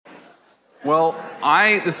Well,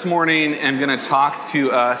 I this morning am going to talk to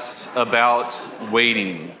us about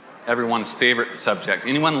waiting, everyone's favorite subject.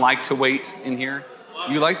 Anyone like to wait in here?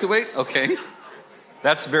 You like to wait? Okay.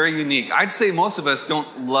 That's very unique. I'd say most of us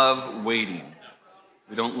don't love waiting.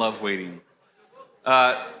 We don't love waiting.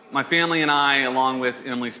 My family and I, along with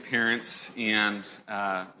Emily's parents and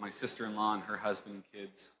my sister-in-law and her husband and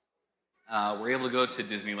kids, were able to go to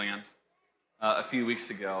Disneyland a few weeks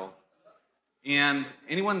ago. And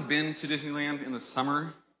anyone been to Disneyland in the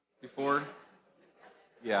summer before?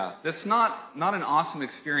 Yeah, that's not an awesome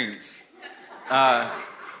experience.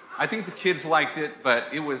 I think the kids liked it, but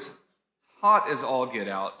it was hot as all get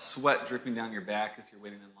out, sweat dripping down your back as you're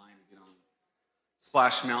waiting in line to get on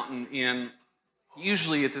Splash Mountain. And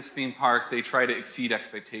usually at this theme park, they try to exceed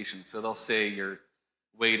expectations. So they'll say your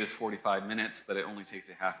wait is 45 minutes, but it only takes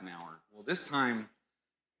a half an hour. Well, this time,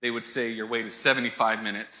 they would say your wait is 75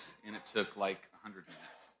 minutes, and it took like 100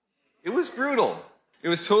 minutes. It was brutal. It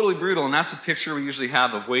was totally brutal, and that's the picture we usually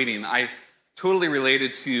have of waiting. I totally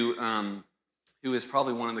related to who is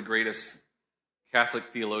probably one of the greatest Catholic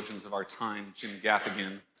theologians of our time, Jim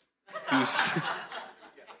Gaffigan,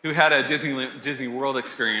 who had a Disney World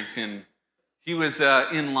experience, and he was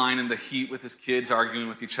in line in the heat with his kids, arguing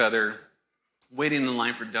with each other, waiting in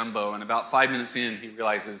line for Dumbo, and about 5 minutes in, he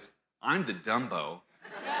realizes, I'm the Dumbo.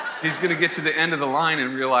 He's going to get to the end of the line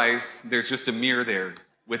and realize there's just a mirror there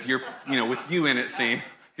with with you in it saying,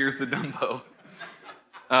 here's the Dumbo.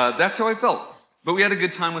 That's how I felt. But we had a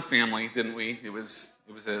good time with family, didn't we? It was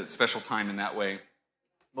a special time in that way.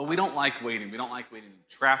 But we don't like waiting. We don't like waiting in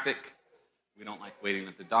traffic. We don't like waiting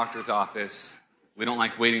at the doctor's office. We don't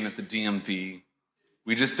like waiting at the DMV.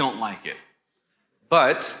 We just don't like it.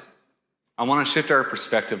 But I want to shift our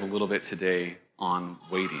perspective a little bit today on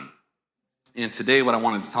waiting. And today what I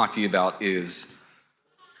wanted to talk to you about is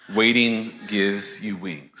waiting gives you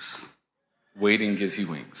wings. Waiting gives you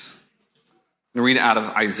wings. I'm going to read out of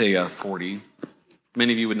Isaiah 40.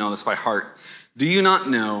 Many of you would know this by heart. Do you not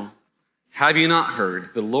know, have you not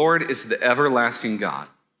heard, the Lord is the everlasting God,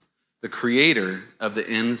 the creator of the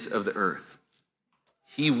ends of the earth.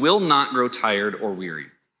 He will not grow tired or weary.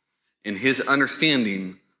 In his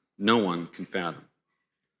understanding, no one can fathom.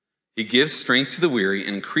 He gives strength to the weary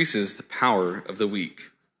and increases the power of the weak.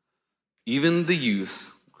 Even the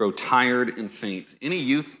youths grow tired and faint. Any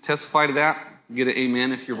youth testify to that? Get an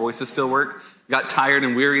amen if your voices still work. Got tired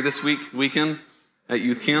and weary this weekend at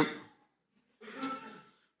youth camp?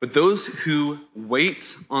 But those who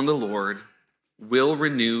wait on the Lord will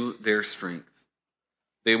renew their strength.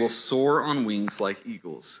 They will soar on wings like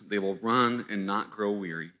eagles. They will run and not grow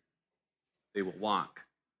weary. They will walk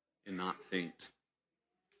and not faint.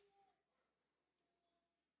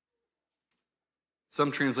 Some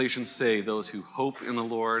translations say those who hope in the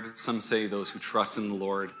Lord. Some say those who trust in the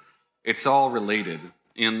Lord. It's all related.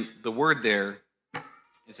 And the word there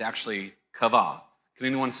is actually kavah. Can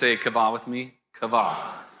anyone say kavah with me? Kavah.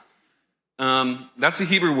 That's a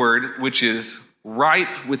Hebrew word which is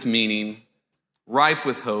ripe with meaning, ripe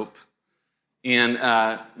with hope. And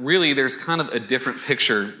really there's kind of a different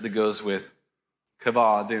picture that goes with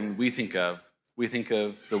kavah than we think of. We think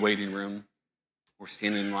of the waiting room. We're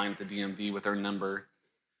standing in line at the DMV with our number.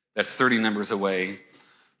 That's 30 numbers away.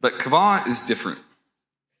 But kavah is different.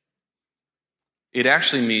 It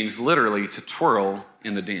actually means literally to twirl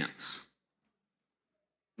in the dance.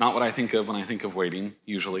 Not what I think of when I think of waiting,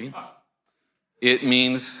 usually. It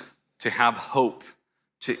means to have hope,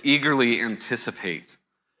 to eagerly anticipate.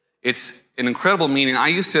 It's an incredible meaning. I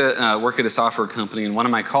used to work at a software company, and one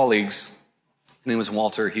of my colleagues, his name was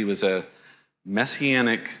Walter, he was a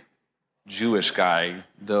Messianic Jewish guy,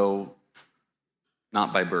 though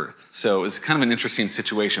not by birth. So it was kind of an interesting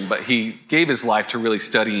situation, but he gave his life to really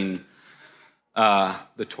studying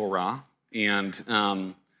the Torah.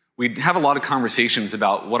 And we'd have a lot of conversations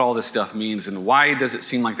about what all this stuff means and why does it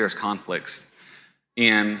seem like there's conflicts.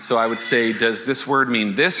 And so I would say, does this word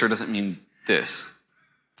mean this or does it mean this?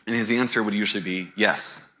 And his answer would usually be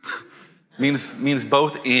yes. means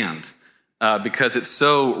both and, because it's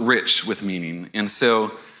so rich with meaning. And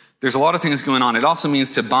so there's a lot of things going on. It also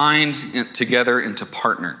means to bind together and to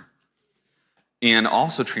partner. And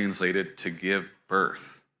also translated to give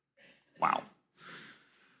birth. Wow.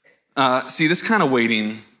 See, this kind of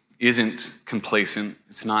waiting isn't complacent.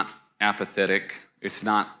 It's not apathetic. It's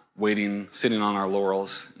not waiting, sitting on our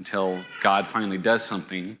laurels until God finally does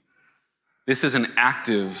something. This is an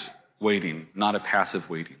active waiting, not a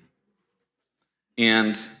passive waiting.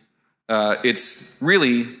 And it's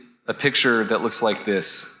really a picture that looks like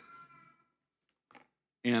this.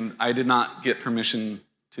 And I did not get permission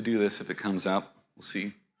to do this if it comes up. We'll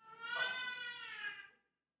see.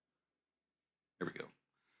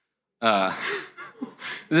 this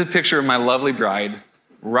is a picture of my lovely bride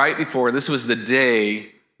right before, this was the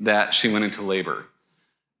day that she went into labor.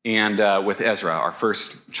 And with Ezra, our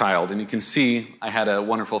first child. And you can see I had a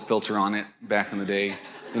wonderful filter on it back in the day,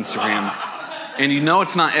 Instagram. And you know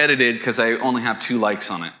it's not edited because I only have 2 likes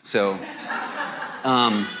on it. So,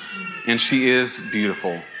 and she is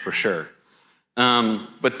beautiful for sure.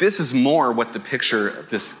 But this is more what the picture of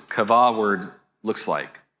this kavah word looks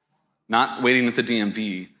like. Not waiting at the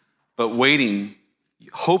DMV, but waiting,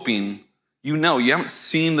 hoping, you haven't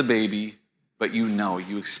seen the baby, but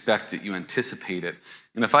you expect it, you anticipate it.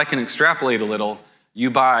 And if I can extrapolate a little,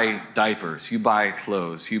 you buy diapers, you buy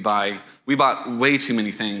clothes, we bought way too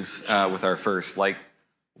many things with our first, like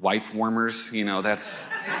wipe warmers,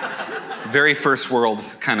 that's very first world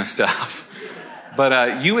kind of stuff.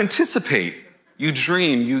 But you anticipate, you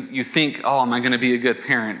dream, you think, oh, am I going to be a good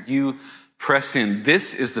parent? You press in.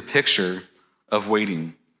 This is the picture of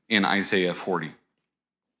waiting in Isaiah 40.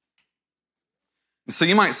 And so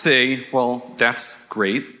you might say, well, that's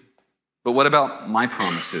great, but what about my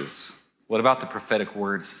promises? What about the prophetic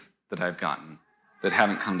words that I've gotten that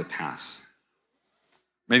haven't come to pass?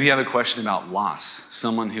 Maybe you have a question about loss,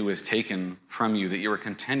 someone who was taken from you that you were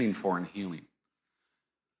contending for in healing,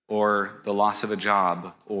 or the loss of a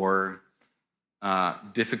job, or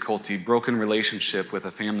difficulty, broken relationship with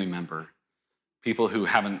a family member, people who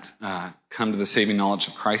haven't come to the saving knowledge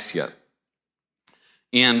of Christ yet.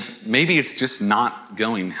 And maybe it's just not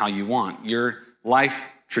going how you want. Your life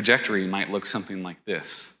trajectory might look something like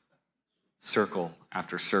this: circle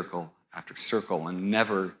after circle after circle, and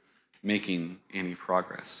never making any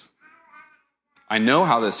progress. I know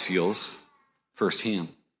how this feels firsthand.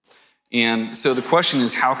 And so the question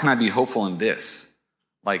is, how can I be hopeful in this?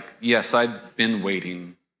 Like, yes, I've been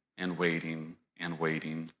waiting and waiting and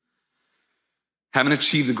waiting. Haven't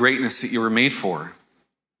achieved the greatness that you were made for.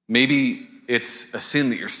 Maybe it's a sin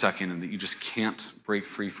that you're stuck in and that you just can't break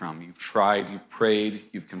free from. You've tried, you've prayed,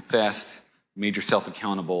 you've confessed, made yourself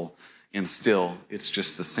accountable, and still it's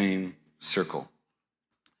just the same circle.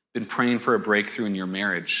 Been praying for a breakthrough in your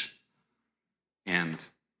marriage, and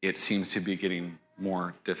it seems to be getting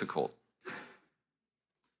more difficult.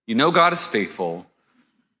 You know God is faithful.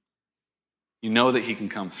 You know that he can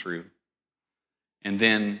come through. And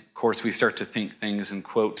then, of course, we start to think things and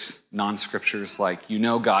quote non-scriptures like,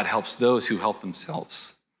 God helps those who help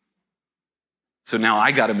themselves. So now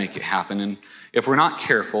I got to make it happen. And if we're not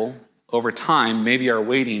careful, over time, maybe our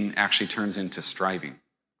waiting actually turns into striving.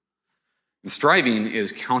 And striving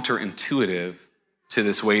is counterintuitive to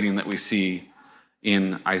this waiting that we see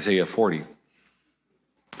in Isaiah 40.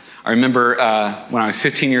 I remember when I was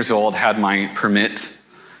 15 years old, had my permit,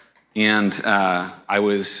 and I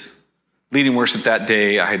was leading worship that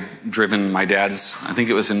day. I had driven my dad's, I think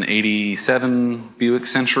it was an 87 Buick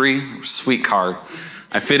Century, sweet car.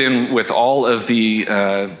 I fit in with all of the,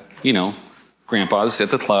 grandpas at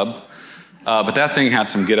the club, but that thing had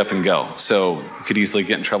some get up and go, so you could easily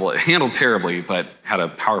get in trouble. It handled terribly, but had a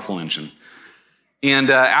powerful engine. And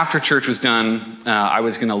after church was done, I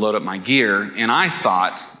was going to load up my gear, and I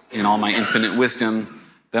thought, in all my infinite wisdom,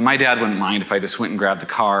 that my dad wouldn't mind if I just went and grabbed the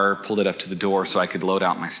car, pulled it up to the door so I could load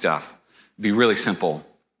out my stuff. It'd be really simple.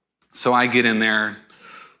 So I get in there,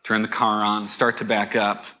 turn the car on, start to back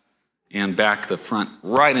up, and back the front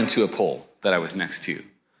right into a pole that I was next to.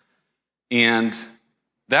 And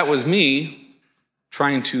that was me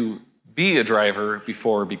trying to be a driver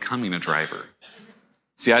before becoming a driver.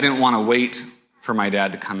 See, I didn't want to wait for my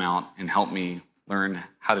dad to come out and help me learn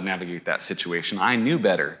how to navigate that situation. I knew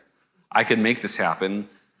better. I could make this happen.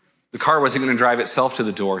 The car wasn't going to drive itself to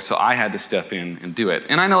the door, so I had to step in and do it.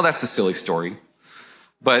 And I know that's a silly story,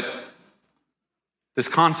 but this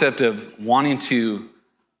concept of wanting to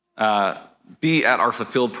be at our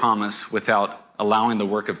fulfilled promise without allowing the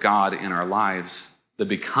work of God in our lives, the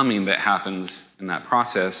becoming that happens in that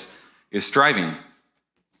process, is striving.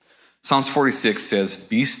 Psalms 46 says,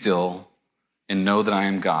 "Be still and know that I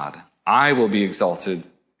am God. I will be exalted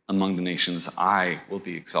among the nations. I will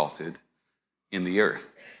be exalted in the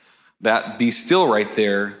earth." That "be still" right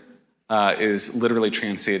there is literally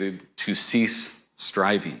translated to cease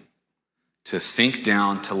striving, to sink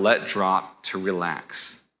down, to let drop, to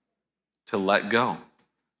relax, to let go,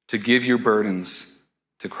 to give your burdens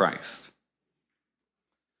to Christ.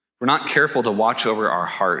 We're not careful to watch over our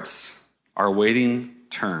hearts. Our waiting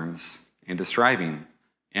turns into striving.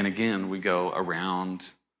 And again, we go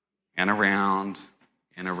around and around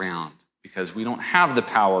and around because we don't have the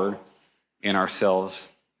power in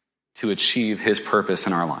ourselves to achieve his purpose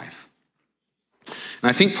in our life. And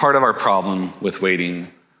I think part of our problem with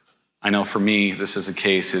waiting, I know for me this is the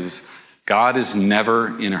case, is God is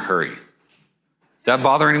never in a hurry. Did that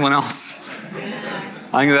bother anyone else?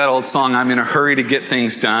 I think of that old song, I'm in a hurry to get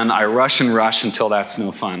things done. I rush and rush until that's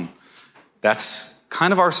no fun. That's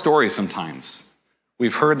kind of our story sometimes.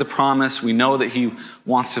 We've heard the promise. We know that he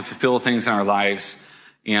wants to fulfill things in our lives,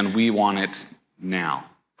 and we want it now.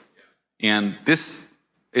 And this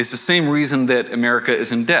is the same reason that America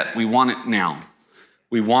is in debt. We want it now.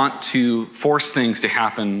 We want to force things to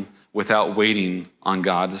happen without waiting on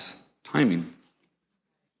God's timing.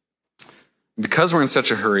 Because we're in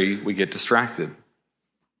such a hurry, we get distracted.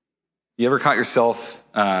 You ever caught yourself,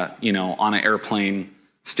 on an airplane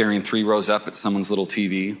staring 3 rows up at someone's little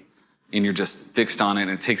TV, and you're just fixed on it,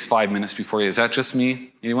 and it takes 5 minutes before you, is that just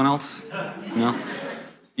me? Anyone else? No?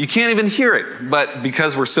 You can't even hear it, but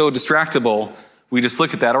because we're so distractible, we just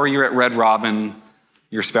look at that. Or you're at Red Robin,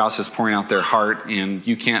 your spouse is pouring out their heart, and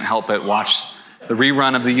you can't help but watch the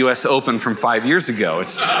rerun of the U.S. Open from 5 years ago.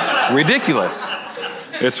 It's ridiculous.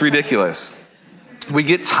 It's ridiculous. We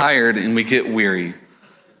get tired and we get weary.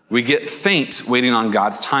 We get faint waiting on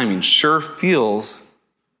God's timing. Sure feels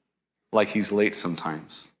like he's late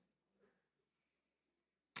sometimes.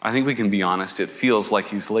 I think we can be honest. It feels like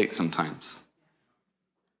he's late sometimes.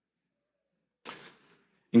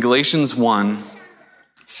 In Galatians 1,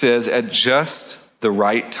 it says, at just the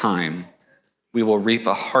right time, we will reap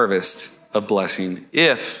a harvest of blessing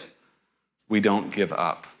if we don't give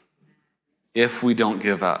up. If we don't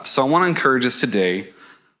give up. So I want to encourage us today,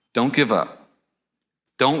 don't give up.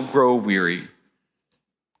 Don't grow weary.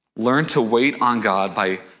 Learn to wait on God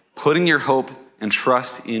by putting your hope and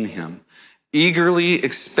trust in him, eagerly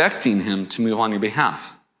expecting him to move on your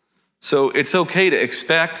behalf. So it's okay to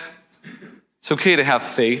expect. It's okay to have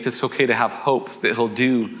faith. It's okay to have hope that he'll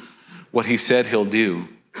do what he said he'll do.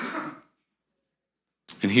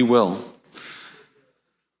 And he will.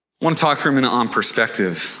 I want to talk for a minute on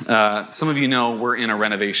perspective. Some of you know we're in a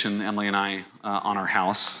renovation, Emily and I, on our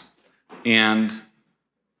house. And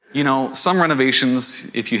some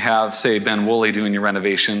renovations, if you have, say, Ben Woolley doing your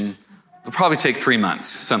renovation, it'll probably take 3 months,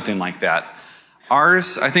 something like that.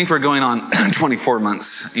 Ours, I think we're going on 24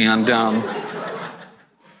 months. And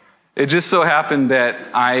it just so happened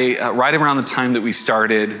that right around the time that we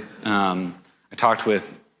started, I talked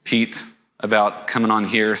with Pete about coming on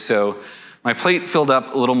here. So my plate filled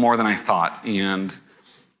up a little more than I thought. And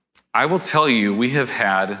I will tell you, we have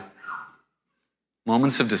had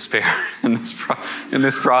moments of despair in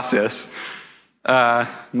this process.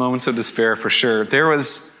 Moments of despair for sure. There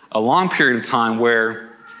was a long period of time where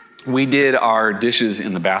we did our dishes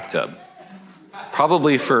in the bathtub,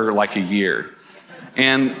 probably for like a year.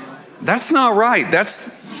 And that's not right.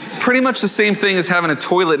 That's pretty much the same thing as having a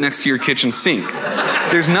toilet next to your kitchen sink.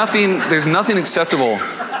 There's nothing acceptable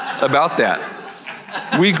about that.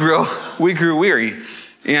 We grew weary.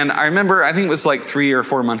 And I remember, I think it was like 3 or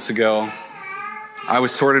 4 months ago, I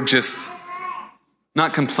was sort of just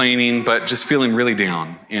not complaining, but just feeling really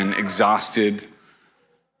down and exhausted.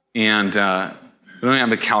 And we don't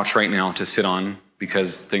have a couch right now to sit on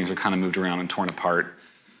because things are kind of moved around and torn apart.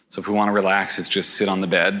 So if we want to relax, it's just sit on the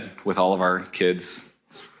bed with all of our kids.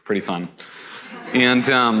 It's pretty fun. And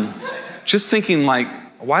just thinking like,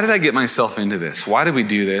 why did I get myself into this? Why did we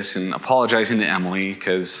do this? And apologizing to Emily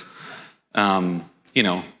because, no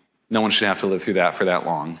one should have to live through that for that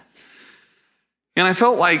long. And I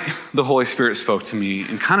felt like the Holy Spirit spoke to me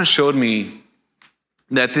and kind of showed me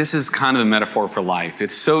that this is kind of a metaphor for life.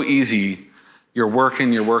 It's so easy. You're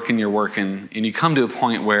working, and you come to a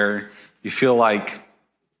point where you feel like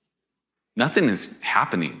nothing is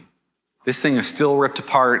happening. This thing is still ripped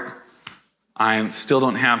apart. I still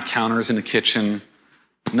don't have counters in the kitchen.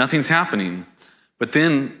 Nothing's happening. But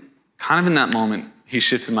then, kind of in that moment, he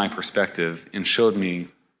shifted my perspective and showed me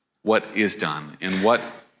what is done and what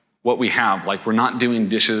we have. Like, we're not doing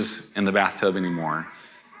dishes in the bathtub anymore.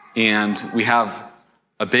 And we have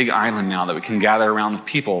a big island now that we can gather around with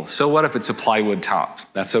people. So what if it's a plywood top?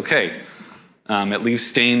 That's okay. It leaves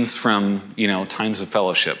stains from, times of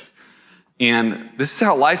fellowship. And this is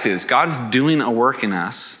how life is. God's doing a work in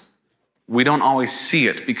us. We don't always see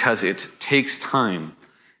it because it takes time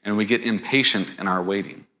and we get impatient in our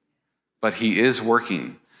waiting. But he is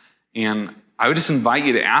working. And I would just invite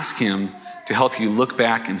you to ask him to help you look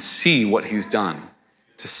back and see what he's done,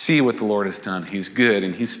 to see what the Lord has done. He's good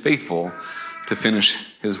and he's faithful to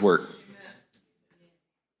finish his work.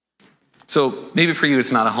 So maybe for you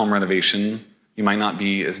it's not a home renovation. You might not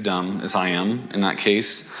be as dumb as I am in that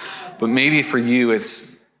case. But maybe for you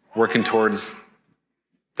it's working towards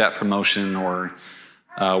that promotion or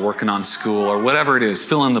working on school or whatever it is,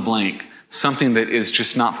 fill in the blank, something that is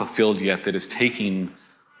just not fulfilled yet, that is taking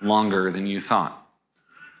longer than you thought.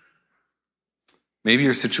 Maybe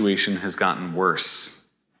your situation has gotten worse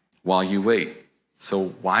while you wait. So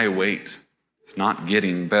why wait? It's not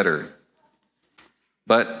getting better.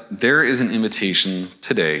 But there is an invitation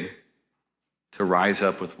today to rise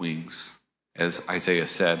up with wings, as Isaiah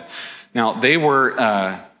said. Now, they were,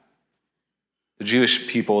 the Jewish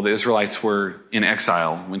people, the Israelites were in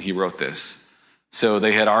exile when he wrote this. So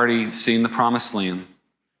they had already seen the promised land,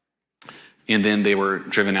 and then they were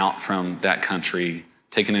driven out from that country,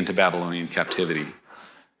 taken into Babylonian captivity.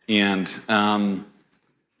 And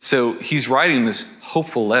so he's writing this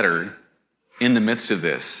hopeful letter in the midst of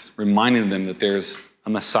this, reminding them that there's a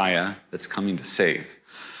Messiah that's coming to save.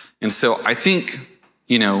 And so I think,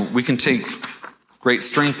 we can take great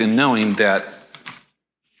strength in knowing that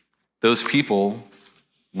those people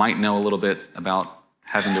might know a little bit about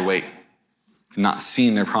having to wait and not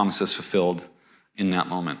seeing their promises fulfilled in that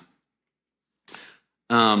moment.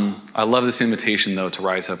 I love this invitation, though, to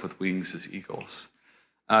rise up with wings as eagles.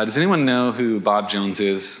 Does anyone know who Bob Jones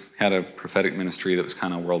is? Had a prophetic ministry that was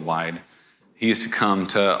kind of worldwide. He used to come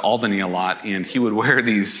to Albany a lot, and he would wear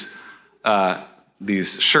these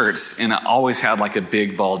shirts, and it always had like a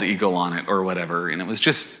big bald eagle on it or whatever. And it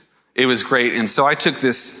was great. And so I took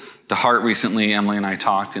this to heart recently. Emily and I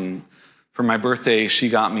talked, and for my birthday, she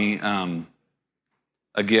got me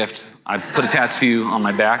a gift. I put a tattoo on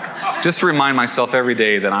my back just to remind myself every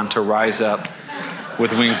day that I'm to rise up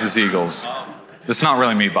with wings as eagles. It's not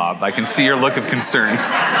really me, Bob. I can see your look of concern.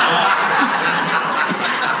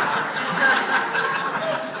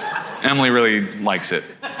 Emily really likes it.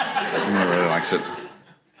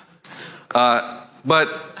 But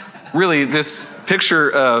really, this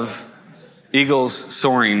picture of eagles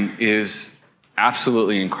soaring is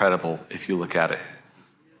absolutely incredible if you look at it.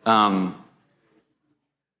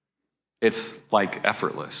 It's like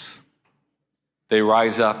effortless. They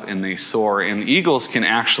rise up and they soar, and eagles can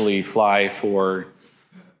actually fly for,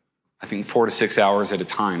 I think, 4 to 6 hours at a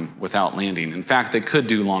time without landing. In fact, they could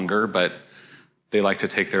do longer, but they like to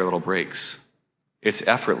take their little breaks. It's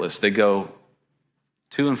effortless. They go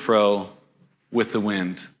to and fro with the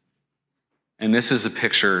wind. And this is a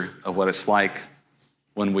picture of what it's like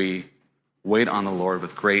when we wait on the Lord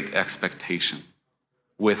with great expectation,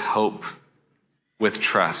 with hope, with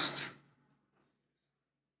trust.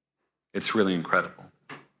 It's really incredible.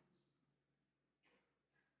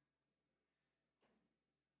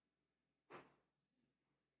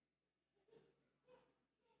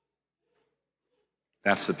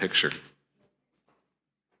 That's the picture.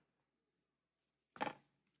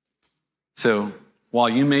 So while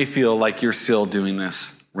you may feel like you're still doing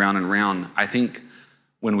this round and round, I think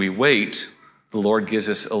when we wait, the Lord gives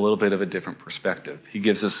us a little bit of a different perspective. He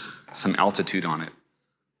gives us some altitude on it,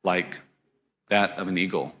 like that of an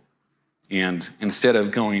eagle. And instead of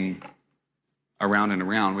going around and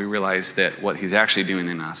around, we realize that what he's actually doing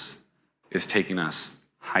in us is taking us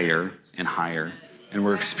higher and higher. And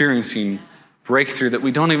we're experiencing breakthrough that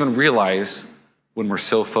we don't even realize when we're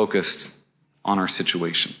so focused on our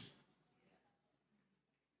situation.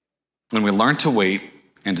 When we learn to wait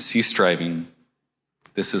and to cease striving,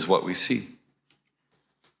 this is what we see.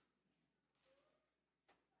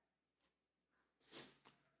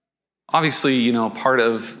 Obviously, part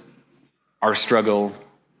of our struggle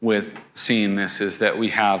with seeing this is that we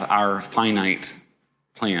have our finite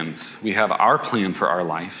plans. We have our plan for our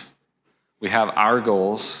life. We have our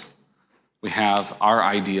goals. We have our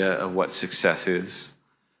idea of what success is.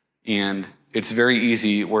 And it's very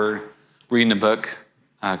easy. We're reading a book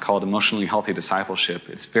called Emotionally Healthy Discipleship.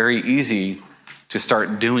 It's very easy to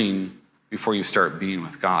start doing before you start being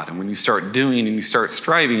with God. And when you start doing and you start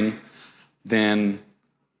striving, then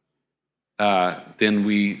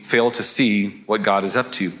we fail to see what God is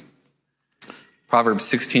up to. Proverbs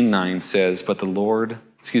 16:9 says,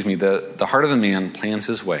 the heart of a man plans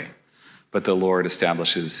his way, but the Lord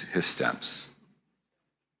establishes his steps.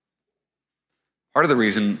 Part of the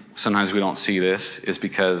reason sometimes we don't see this is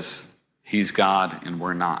because he's God and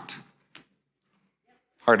we're not.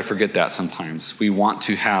 Hard to forget that sometimes. We want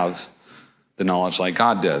to have the knowledge like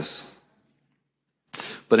God does.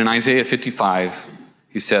 But in Isaiah 55,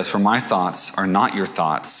 he says, "For my thoughts are not your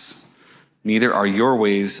thoughts, neither are your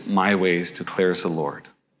ways my ways, declares the Lord.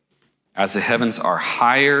 As the heavens are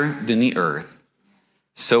higher than the earth,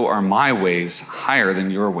 so are my ways higher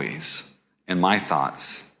than your ways, and my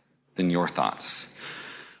thoughts than your thoughts."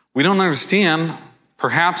 We don't understand,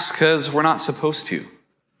 perhaps because we're not supposed to.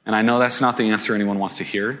 And I know that's not the answer anyone wants to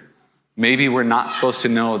hear. Maybe we're not supposed to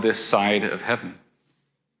know this side of heaven,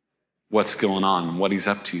 what's going on, what he's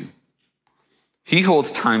up to. He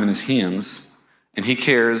holds time in his hands, and he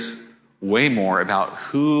cares way more about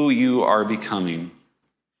who you are becoming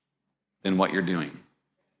than what you're doing.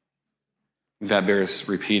 That bears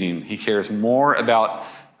repeating. He cares more about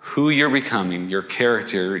who you're becoming, your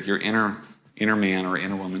character, your inner man or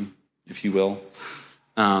inner woman, if you will,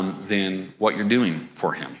 than what you're doing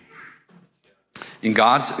for him. In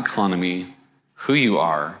God's economy, who you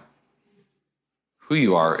are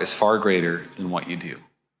is far greater than what you do.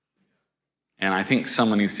 And I think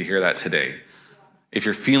someone needs to hear that today. If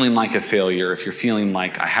you're feeling like a failure, if you're feeling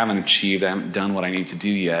like I haven't achieved, I haven't done what I need to do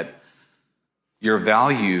yet, your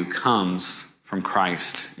value comes from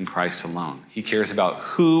Christ and Christ alone. He cares about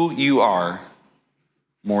who you are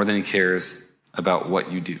more than he cares about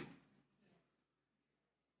what you do.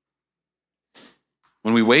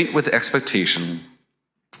 When we wait with expectation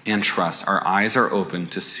and trust, our eyes are open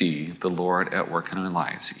to see the Lord at work in our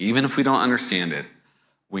lives. Even if we don't understand it,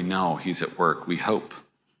 we know he's at work. We hope.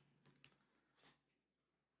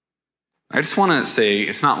 I just want to say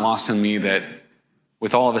it's not lost on me that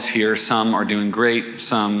with all of us here, some are doing great,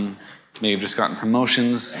 some may have just gotten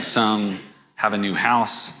promotions, some have a new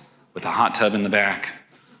house with a hot tub in the back.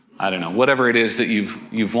 I don't know, whatever it is that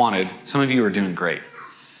you've wanted, some of you are doing great.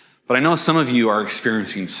 But I know some of you are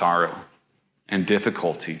experiencing sorrow and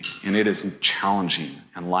difficulty, and it is challenging,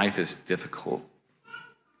 and life is difficult.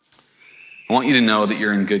 I want you to know that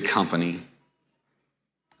you're in good company.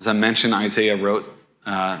 As I mentioned, Isaiah wrote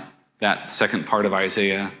that second part of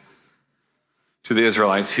Isaiah to the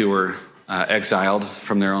Israelites who were exiled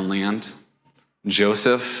from their own land.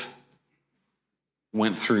 Joseph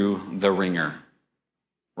went through the ringer,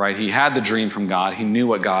 right? He had the dream from God. He knew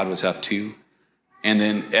what God was up to. And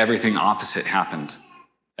then everything opposite happened.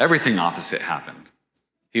 Everything opposite happened.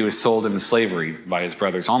 He was sold into slavery by his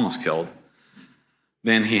brothers, almost killed.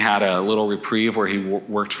 Then he had a little reprieve where he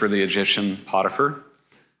worked for the Egyptian Potiphar,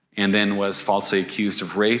 and then was falsely accused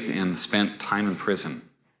of rape and spent time in prison.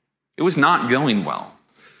 It was not going well.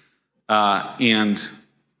 And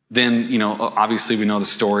then, obviously we know the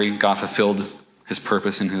story. God fulfilled his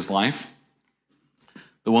purpose in his life.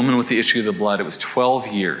 The woman with the issue of the blood, it was 12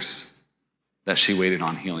 years that she waited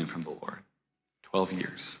on healing from the Lord. 12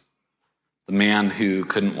 years. The man who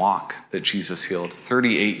couldn't walk that Jesus healed,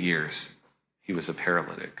 38 years, he was a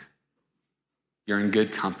paralytic. You're in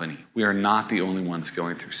good company. We are not the only ones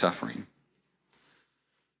going through suffering.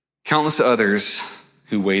 Countless others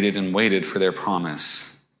who waited and waited for their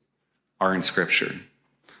promise are in Scripture.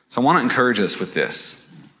 So I want to encourage us with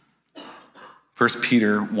this. 1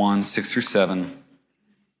 Peter 1, 6 through 7.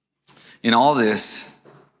 In all this,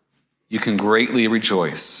 you can greatly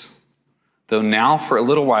rejoice, though now for a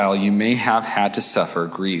little while you may have had to suffer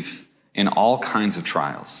grief in all kinds of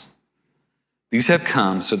trials. These have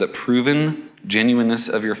come so that proven genuineness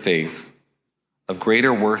of your faith, of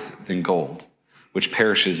greater worth than gold, which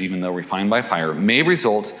perishes even though refined by fire, may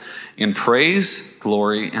result in praise,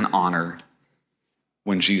 glory, and honor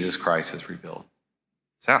when Jesus Christ is revealed.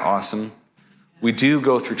 Is that awesome? We do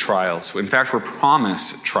go through trials. In fact, we're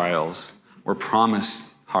promised trials. We're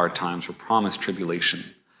promised hard times. We're promised tribulation.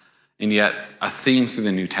 And yet, a theme through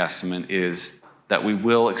the New Testament is that we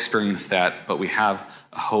will experience that, but we have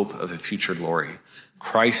a hope of a future glory.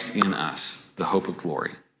 Christ in us, the hope of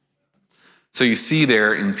glory. So you see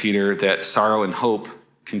there in Peter that sorrow and hope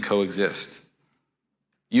can coexist.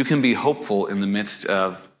 You can be hopeful in the midst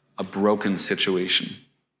of a broken situation.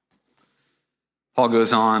 Paul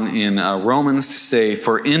goes on in Romans to say,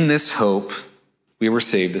 for in this hope we were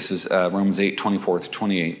saved. This is Romans 8, 24 to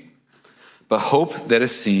 28. But hope that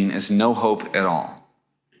is seen is no hope at all.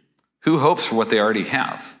 Who hopes for what they already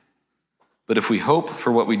have? But if we hope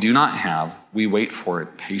for what we do not have, we wait for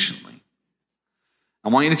it patiently. I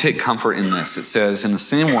want you to take comfort in this. It says, in the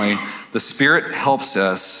same way, the Spirit helps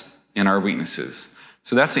us in our weaknesses.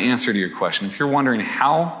 So that's the answer to your question. If you're wondering,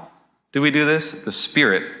 how do we do this? The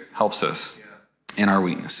Spirit helps us in our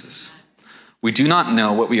weaknesses. We do not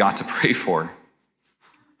know what we ought to pray for.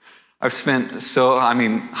 I've spent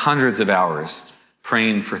hundreds of hours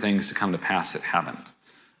praying for things to come to pass that haven't.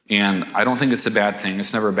 And I don't think it's a bad thing.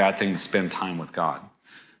 It's never a bad thing to spend time with God.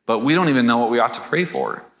 But we don't even know what we ought to pray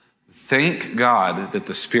for. Thank God that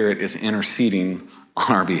the Spirit is interceding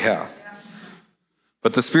on our behalf.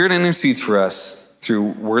 But the Spirit intercedes for us through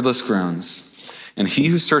wordless groans. And he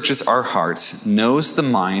who searches our hearts knows the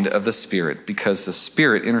mind of the Spirit, because the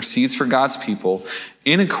Spirit intercedes for God's people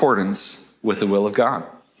in accordance with the will of God.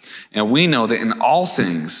 And we know that in all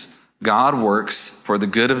things, God works for the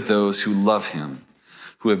good of those who love him,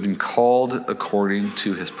 who have been called according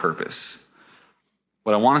to his purpose.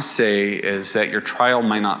 What I want to say is that your trial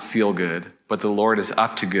might not feel good, but the Lord is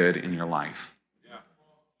up to good in your life.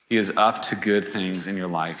 He is up to good things in your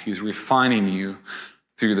life. He's refining you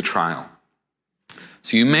through the trial.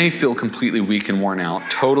 So you may feel completely weak and worn out,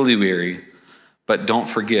 totally weary, but don't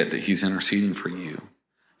forget that he's interceding for you.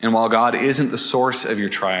 And while God isn't the source of your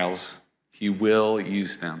trials, he will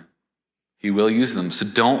use them. He will use them. So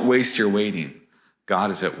don't waste your waiting. God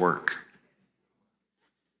is at work.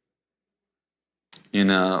 In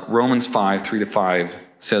Romans 5, 3-5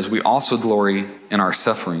 says, we also glory in our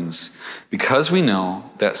sufferings because we know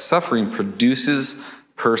that suffering produces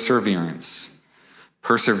perseverance.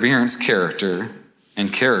 Perseverance, character,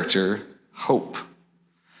 and character, hope.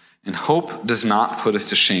 And hope does not put us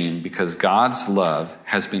to shame because God's love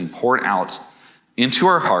has been poured out into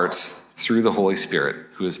our hearts through the Holy Spirit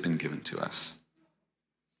who has been given to us.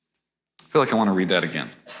 I feel like I want to read that again.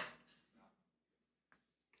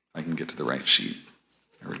 I can get to the right sheet.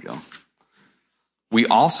 There we go. We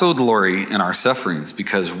also glory in our sufferings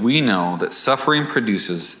because we know that suffering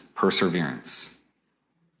produces perseverance.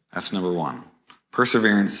 That's number one.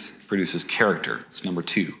 Perseverance produces character. That's number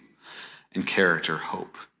two. And character,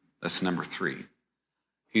 hope. That's number three.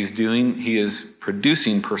 He is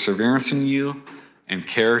producing perseverance in you and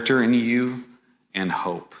character in you and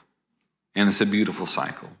hope. And it's a beautiful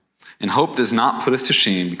cycle. And hope does not put us to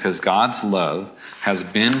shame because God's love has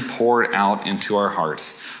been poured out into our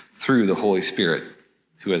hearts through the Holy Spirit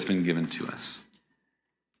who has been given to us.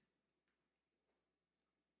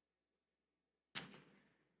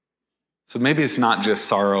 So maybe it's not just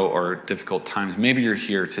sorrow or difficult times. Maybe you're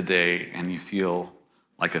here today and you feel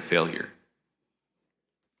like a failure.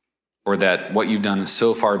 Or that what you've done is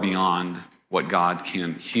so far beyond what God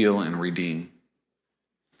can heal and redeem.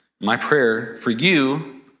 My prayer for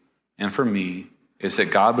you and for me is that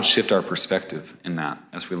God would shift our perspective in that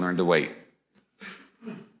as we learn to wait.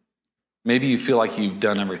 Maybe you feel like you've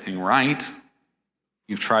done everything right.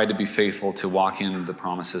 You've tried to be faithful to walk in the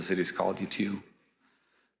promises that he's called you to.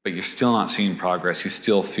 But you're still not seeing progress. You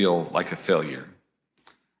still feel like a failure.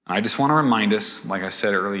 And I just want to remind us, like I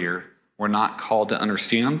said earlier, we're not called to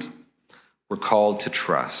understand. We're called to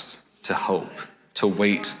trust, to hope, to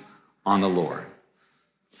wait on the Lord.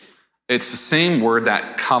 It's the same word,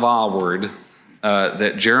 that kavah word,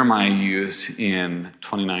 that Jeremiah used in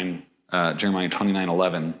Jeremiah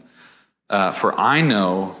 29:11. For I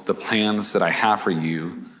know the plans that I have for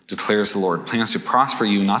you, declares the Lord, plans to prosper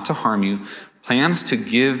you, not to harm you, plans to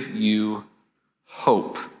give you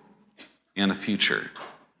hope and a future.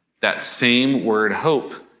 That same word,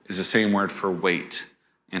 hope, is the same word for wait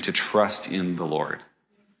and to trust in the Lord.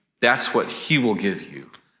 That's what he will give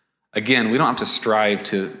you. Again, we don't have to strive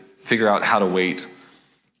to figure out how to wait.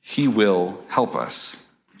 He will help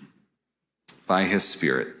us by his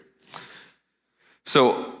Spirit.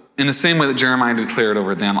 So, in the same way that Jeremiah declared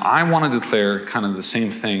over them, I want to declare kind of the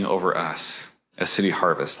same thing over us as City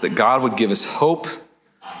Harvest, that God would give us hope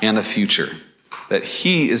and a future, that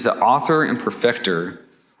he is the author and perfecter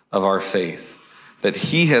of our faith, that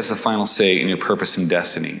he has the final say in your purpose and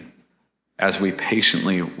destiny as we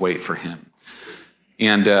patiently wait for him.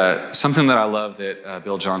 And something that I love that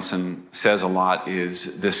Bill Johnson says a lot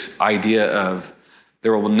is this idea of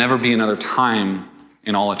there will never be another time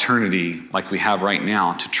in all eternity like we have right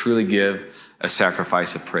now to truly give a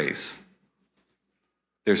sacrifice of praise.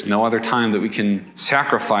 There's no other time that we can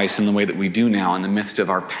sacrifice in the way that we do now in the midst of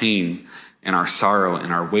our pain and our sorrow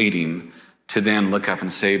and our waiting to then look up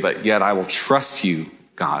and say, but yet I will trust you,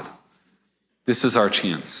 God. This is our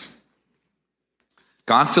chance.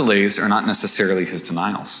 God's delays are not necessarily his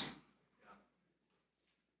denials.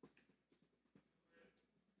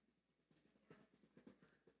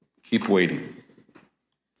 Keep waiting.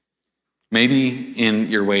 Maybe in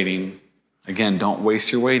your waiting, again, don't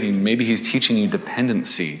waste your waiting. Maybe he's teaching you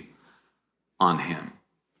dependency on him.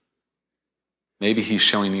 Maybe he's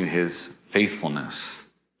showing you his faithfulness.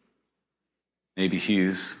 Maybe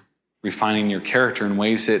he's refining your character in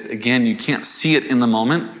ways that, again, you can't see it in the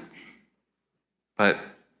moment, but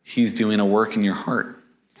he's doing a work in your heart.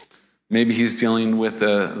 Maybe he's dealing with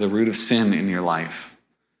the root of sin in your life.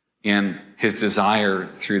 And his desire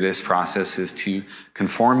through this process is to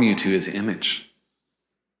conform you to his image.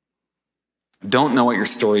 Don't know what your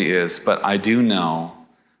story is, but I do know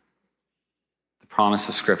the promise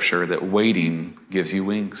of Scripture that waiting gives you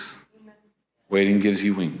wings. Waiting gives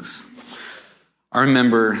you wings. I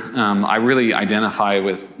remember I really identify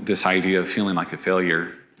with this idea of feeling like a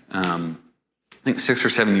failure. I think 6 or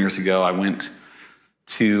 7 years ago, I went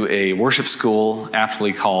to a worship school,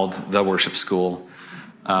 aptly called The Worship School,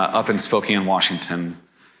 up in Spokane, Washington.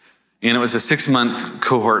 And it was a 6-month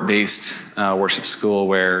cohort-based worship school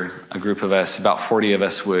where a group of us, about 40 of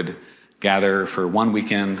us, would gather for one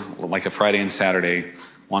weekend, like a Friday and Saturday,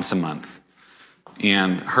 once a month.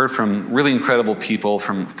 And heard from really incredible people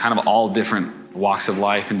from kind of all different walks of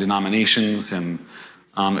life and denominations, and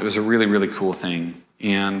it was a really, really cool thing.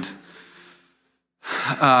 And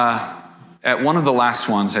at one of the last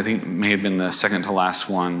ones, I think it may have been the second to last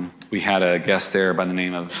one, we had a guest there by the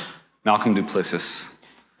name of Malcolm Duplessis.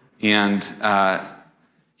 And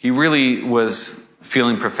he really was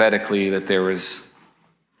feeling prophetically that there was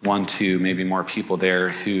one, two, maybe more people there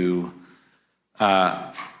who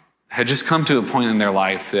had just come to a point in their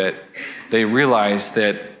life that they realized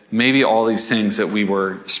that maybe all these things that we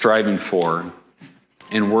were striving for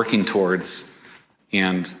and working towards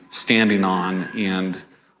and standing on and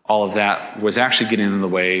all of that was actually getting in the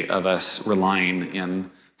way of us relying and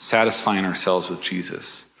satisfying ourselves with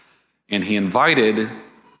Jesus. And he invited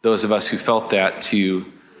those of us who felt that to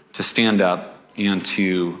stand up and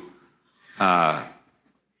to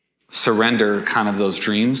surrender kind of those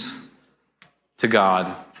dreams to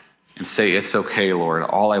God and say, it's okay, Lord,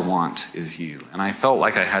 all I want is you. And I felt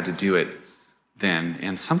like I had to do it then.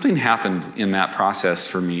 And something happened in that process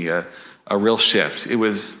for me, a real shift.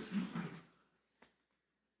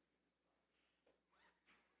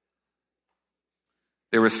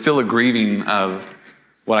 There was still a grieving of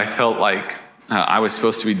what I felt like I was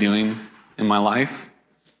supposed to be doing in my life.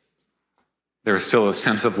 There was still a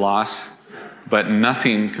sense of loss, but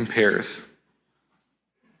nothing compares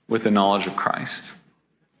with the knowledge of Christ.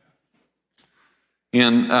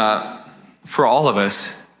 And for all of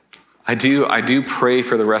us, I do pray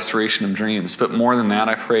for the restoration of dreams, but more than that,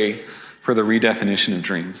 I pray for the redefinition of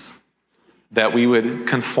dreams, that we would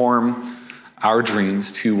conform our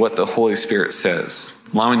dreams to what the Holy Spirit says,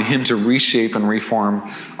 allowing him to reshape and reform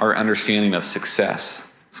our understanding of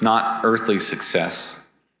success. It's not earthly success.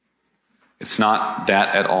 It's not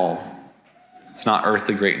that at all. It's not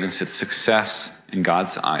earthly greatness. It's success in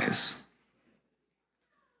God's eyes.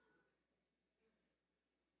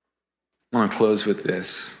 I want to close with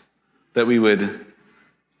this, that we would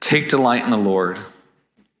take delight in the Lord,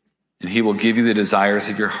 and he will give you the desires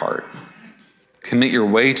of your heart. Commit your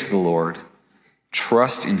way to the Lord.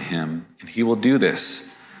 Trust in him, and he will do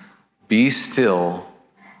this. Be still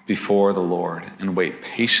before the Lord and wait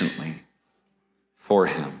patiently for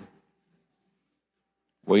him.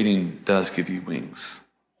 Waiting does give you wings.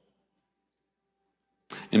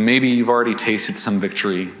 And maybe you've already tasted some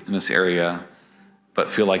victory in this area, but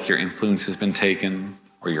feel like your influence has been taken,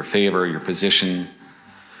 or your favor, your position.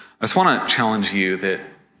 I just want to challenge you that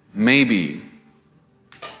maybe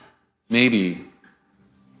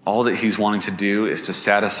all that he's wanting to do is to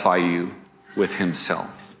satisfy you with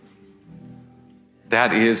himself.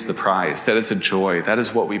 That is the prize. That is a joy. That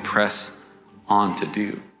is what we press on to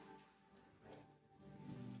do.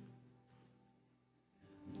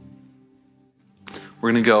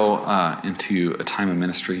 We're going to go into a time of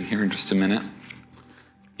ministry here in just a minute.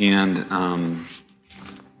 And I'm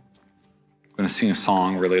going to sing a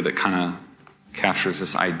song really that kind of captures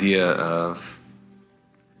this idea of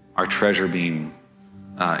our treasure being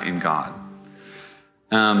in God.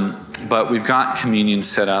 But we've got communion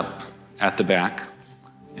set up at the back.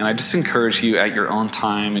 And I just encourage you at your own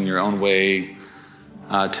time, in your own way,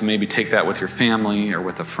 to maybe take that with your family or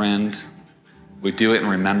with a friend. We do it in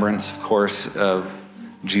remembrance, of course, of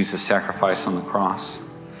Jesus' sacrifice on the cross.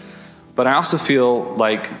 But I also feel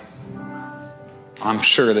like I'm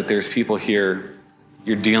sure that there's people here,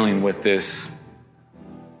 you're dealing with this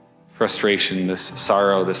frustration, this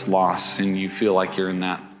sorrow, this loss, and you feel like you're in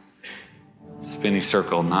that spinny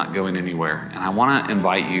circle, not going anywhere. And I want to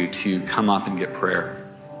invite you to come up and get prayer,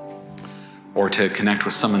 or to connect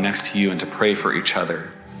with someone next to you and to pray for each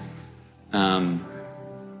other.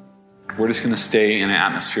 We're just going to stay in an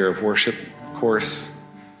atmosphere of worship, of course.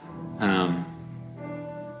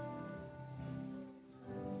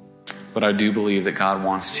 But I do believe that God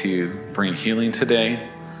wants to bring healing today,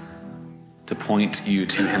 to point you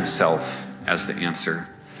to himself as the answer.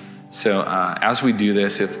 So as we do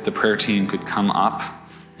this, if the prayer team could come up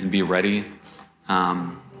and be ready,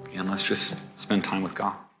 and let's just spend time with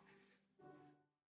God.